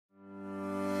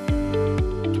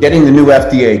Getting the new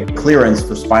FDA clearance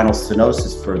for spinal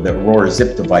stenosis for the Aurora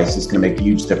Zip device is going to make a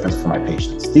huge difference for my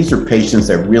patients. These are patients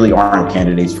that really aren't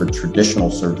candidates for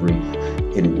traditional surgery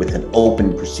with an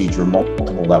open procedure,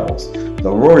 multiple levels. The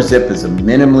Aurora Zip is a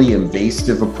minimally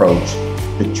invasive approach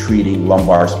to treating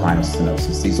lumbar spinal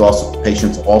stenosis. These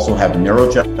patients also have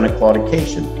neurogenic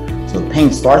claudication. So the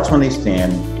pain starts when they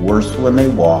stand, worse when they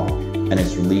walk, and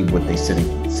is relieved with they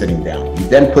sitting down. You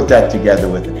then put that together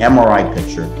with an MRI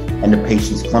picture and the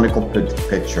patient's clinical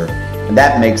picture, and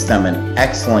that makes them an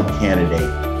excellent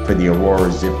candidate for the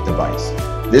Aurora Zip device.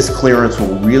 This clearance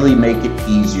will really make it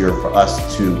easier for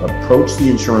us to approach the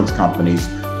insurance companies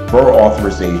for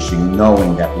authorization,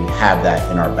 knowing that we have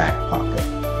that in our back pocket.